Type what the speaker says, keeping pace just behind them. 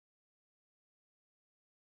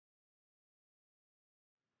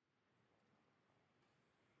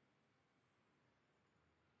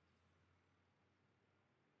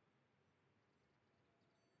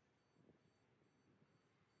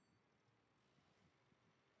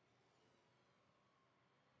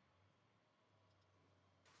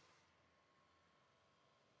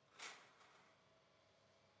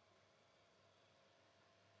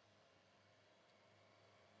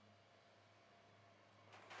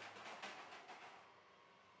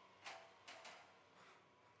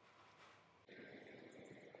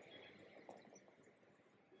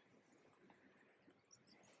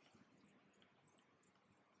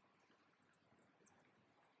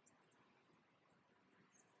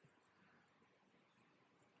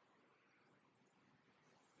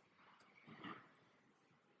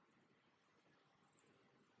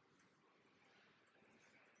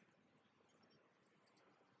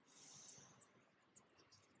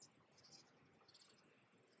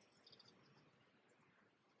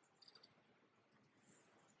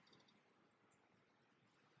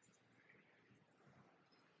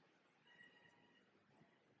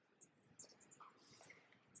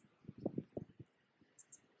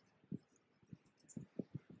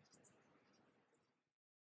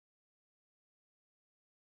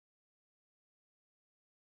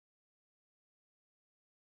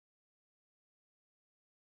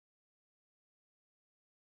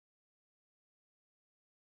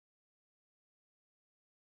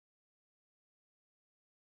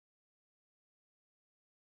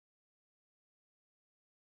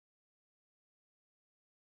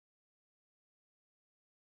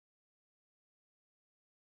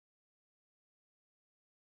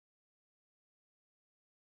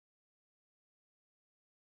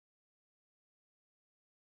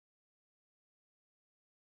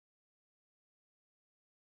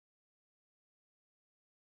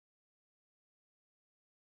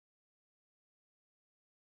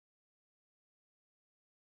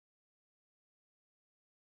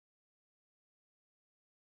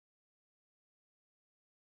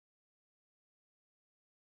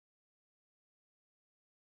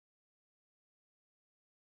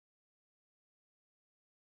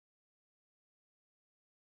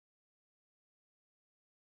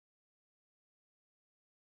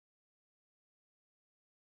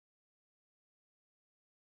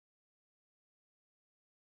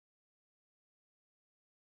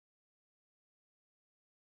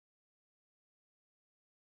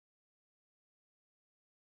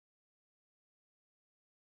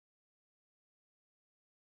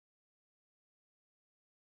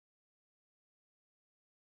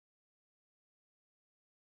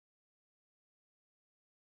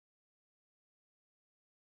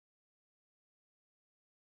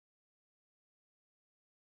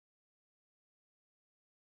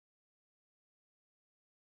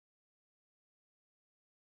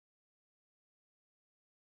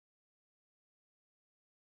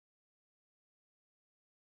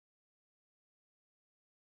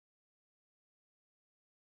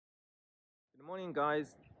Good morning,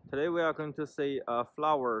 guys. Today we are going to see a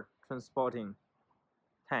flower transporting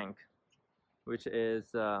tank, which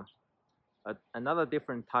is another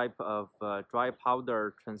different type of dry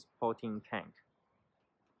powder transporting tank.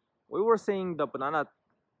 We were seeing the banana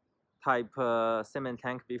type cement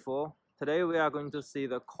tank before. Today we are going to see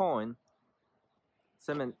the corn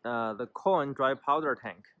dry powder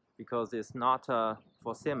tank, because it's not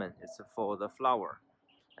for cement, it's for the flower,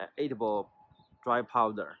 eatable dry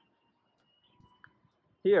powder.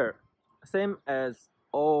 Here, same as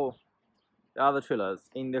all the other trailers,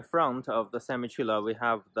 in the front of the semi-trailer we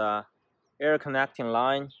have the air connecting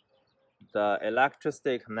line, the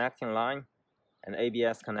electricity connecting line, an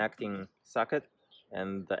ABS connecting socket,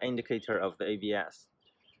 and the indicator of the ABS.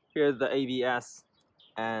 Here's the ABS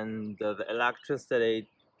and the electricity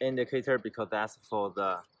indicator, because that's for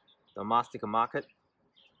the domestic market.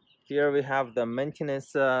 Here we have the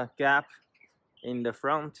maintenance gap in the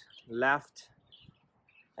front, left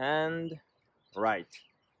and right,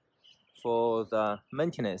 for the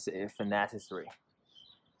maintenance if necessary.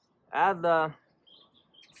 At the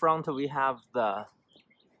front we have the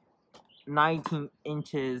 19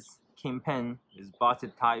 inches kingpin with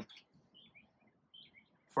butted type.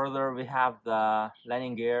 Further we have the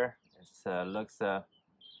landing gear. It looks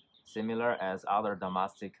similar as other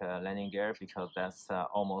domestic landing gear, because that's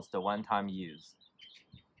almost a one-time use.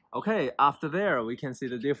 Okay, after there we can see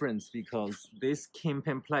the difference, because this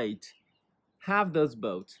kingpin plate have those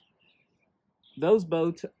bolts. Those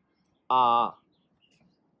bolts are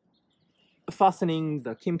fastening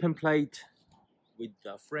the kingpin plate with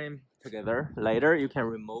the frame together. Later you can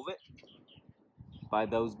remove it by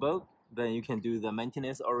those bolts. Then you can do the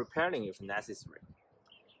maintenance or repairing if necessary.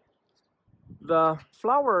 The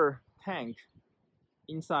flower tank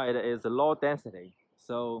inside is low density,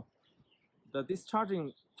 so the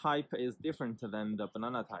discharging type is different than the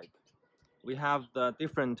banana type. We have the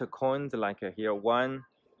different coins, like here 1,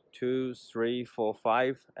 2, 3, 4,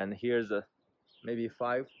 5, and here's maybe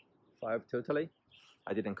 5 totally.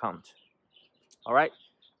 I didn't count. All right,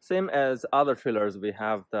 same as other trailers, we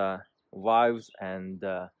have the valves and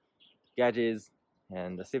gauges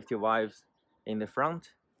and the safety valves in the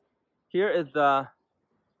front. Here is the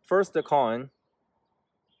first coin,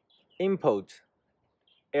 input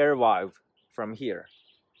air valve from here,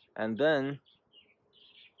 and then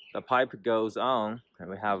the pipe goes on, and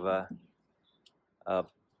we have a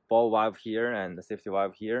ball valve here and the safety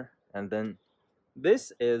valve here, and then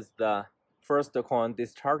this is the first coin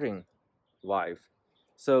discharging valve.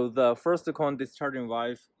 So the first coin discharging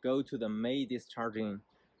valve go to the main discharging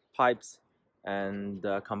pipes and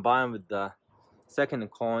combine with the second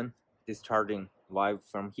coin discharging valve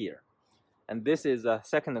from here, and this is a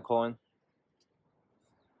second coin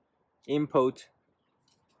input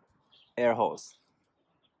air hose.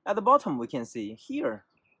 At the bottom we can see here,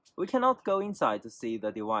 we cannot go inside to see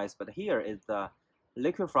the device, but here is the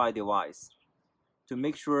liquefy device to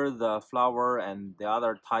make sure the flour and the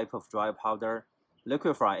other type of dry powder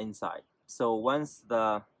liquefy inside. So once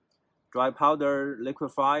the dry powder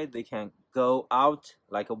liquefy, they can go out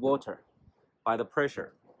like water by the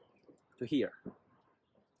pressure to here.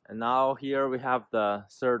 And now here we have the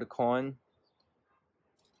third coin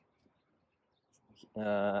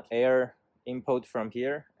air input from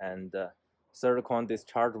here, and third coin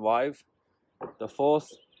discharge valve, the fourth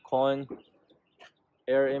coin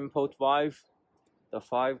air input valve, the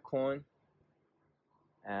 5 coin,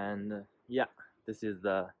 and yeah, this is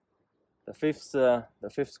the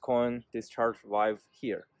fifth coin discharge valve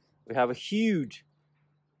here. We have a huge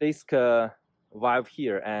disc valve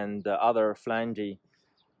here and the other flange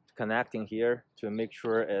connecting here to make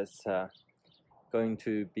sure it's going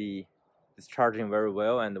to be discharging very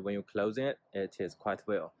well, and when you're closing it, it is quite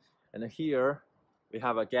well. And here we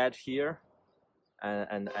have a gauge here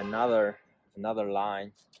and another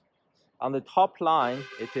line. On the top line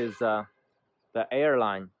it is the air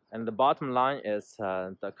line, and the bottom line is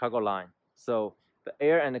the cargo line. So the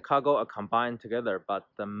air and the cargo are combined together, but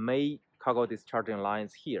the main cargo discharging line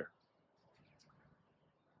is here.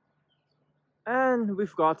 And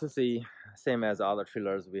we've got to see, same as other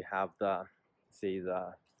trailers, we have the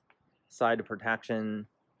side protection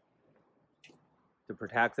to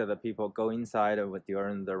protect the people go inside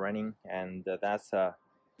during the running, and that's a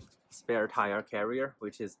spare tire carrier,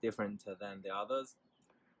 which is different than the others.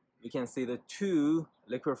 We can see the 2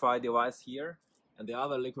 liquefy device here, and the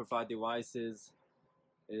other liquefy device is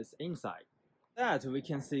inside. That we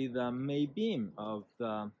can see the main beam of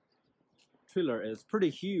the trailer is pretty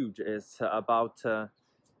huge. It's about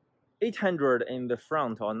 800 in the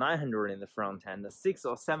front or 900 in the front, and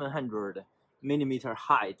 600 or 700 millimeter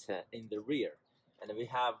height in the rear. And we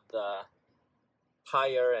have the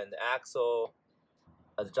tire and axle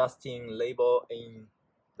adjusting label in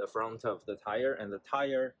the front of the tire, and the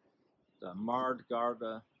tire, the mud guard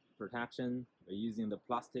protection, we're using the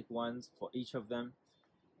plastic ones for each of them,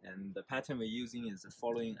 and the pattern we're using is the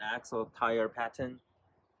following axle tire pattern.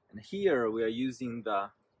 And here we are using the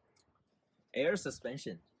air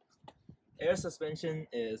suspension. Air suspension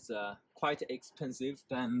is quite expensive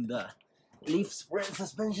than the leaf spring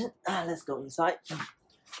suspension. Let's go inside.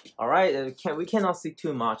 All right, we cannot see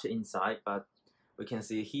too much inside, but we can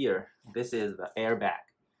see here, this is the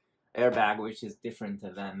airbag, which is different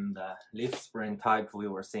than the leaf spring type we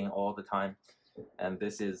were seeing all the time. And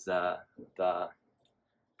this is the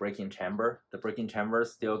braking chamber. The braking chamber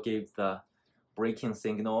still gives the braking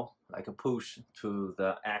signal, like a push to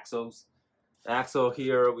the axles. The axle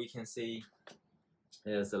here we can see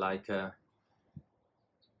is like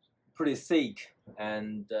pretty thick,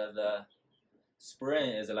 and the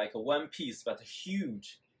spring is like a one piece but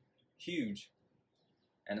huge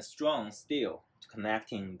and strong steel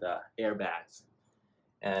connecting the airbags.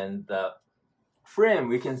 And the frame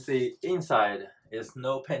we can see inside is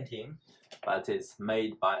no painting, but it's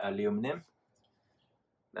made by aluminum.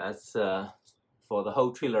 That's for the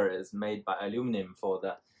whole trailer is made by aluminum for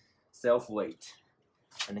the self weight.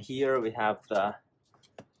 And here we have the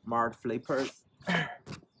mud flippers.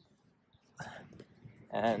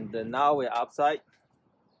 And now we're outside.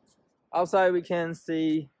 Outside we can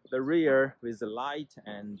see the rear with the light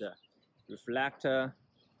and reflector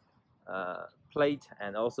plate,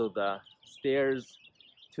 and also the stairs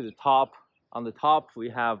to the top. On the top we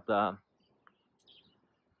have the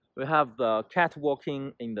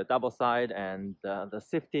catwalking in the double side, and the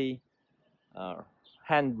safety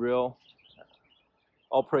handrail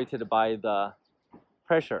operated by the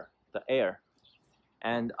pressure, the air.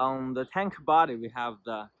 And on the tank body we have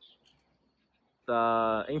the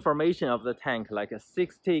information of the tank, like a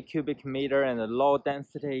 60 cubic meter and a low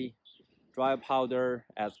density dry powder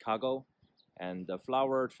as cargo, and the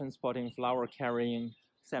flour carrying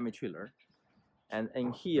semi-trailer. And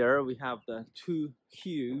in here we have the two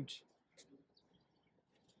huge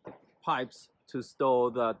pipes to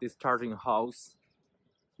store the discharging hose.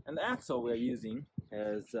 And the axle we're using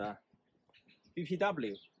is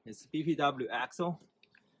BPW. It's BPW axle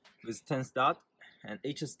with 10 stud, and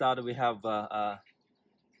each stud we have a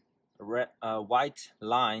white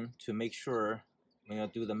line to make sure when you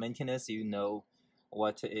do the maintenance you know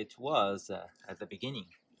what it was at the beginning.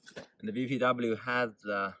 And the BPW has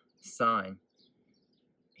the sign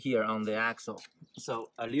here on the axle.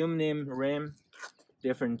 So aluminum rim,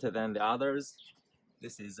 different than the others.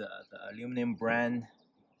 This is the aluminum brand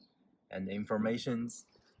and the informations.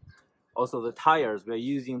 Also the tires, we're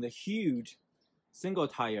using the huge single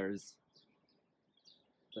tires.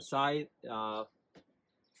 The size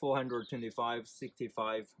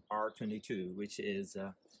 425/65 R22, which is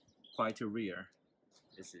quite rare.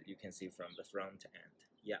 This is, you can see from the front end.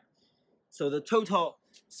 Yeah. So the total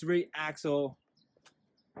 3 axle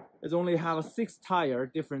is only have a 6 tire,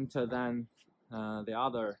 different than the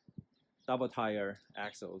other double tire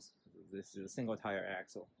axles. This is a single tire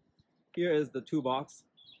axle. Here is the toolbox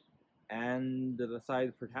and the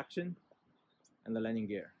side protection and the landing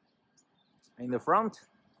gear. In the front,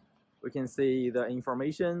 we can see the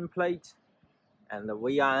information plate and the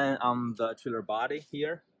VIN on the trailer body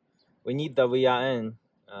here. We need the VIN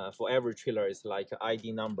for every trailer. It's like an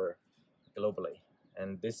ID number globally.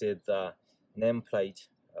 And this is the nameplate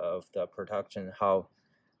of the production,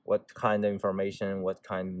 what kind of information, what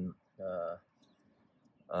kind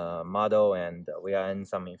model, and VIN,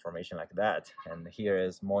 some information like that. And here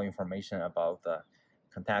is more information about the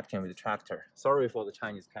contacting with the tractor. Sorry for the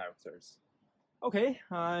Chinese characters. Okay,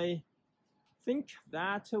 I think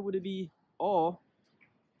that would be all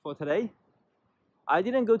for today. I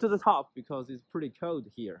didn't go to the top because it's pretty cold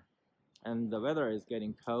here, and the weather is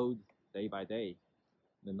getting cold day by day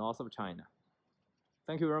in the north of China.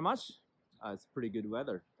 Thank you very much. It's pretty good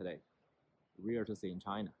weather today. Rare to see in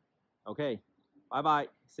China. Okay, bye bye.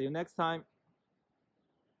 See you next time.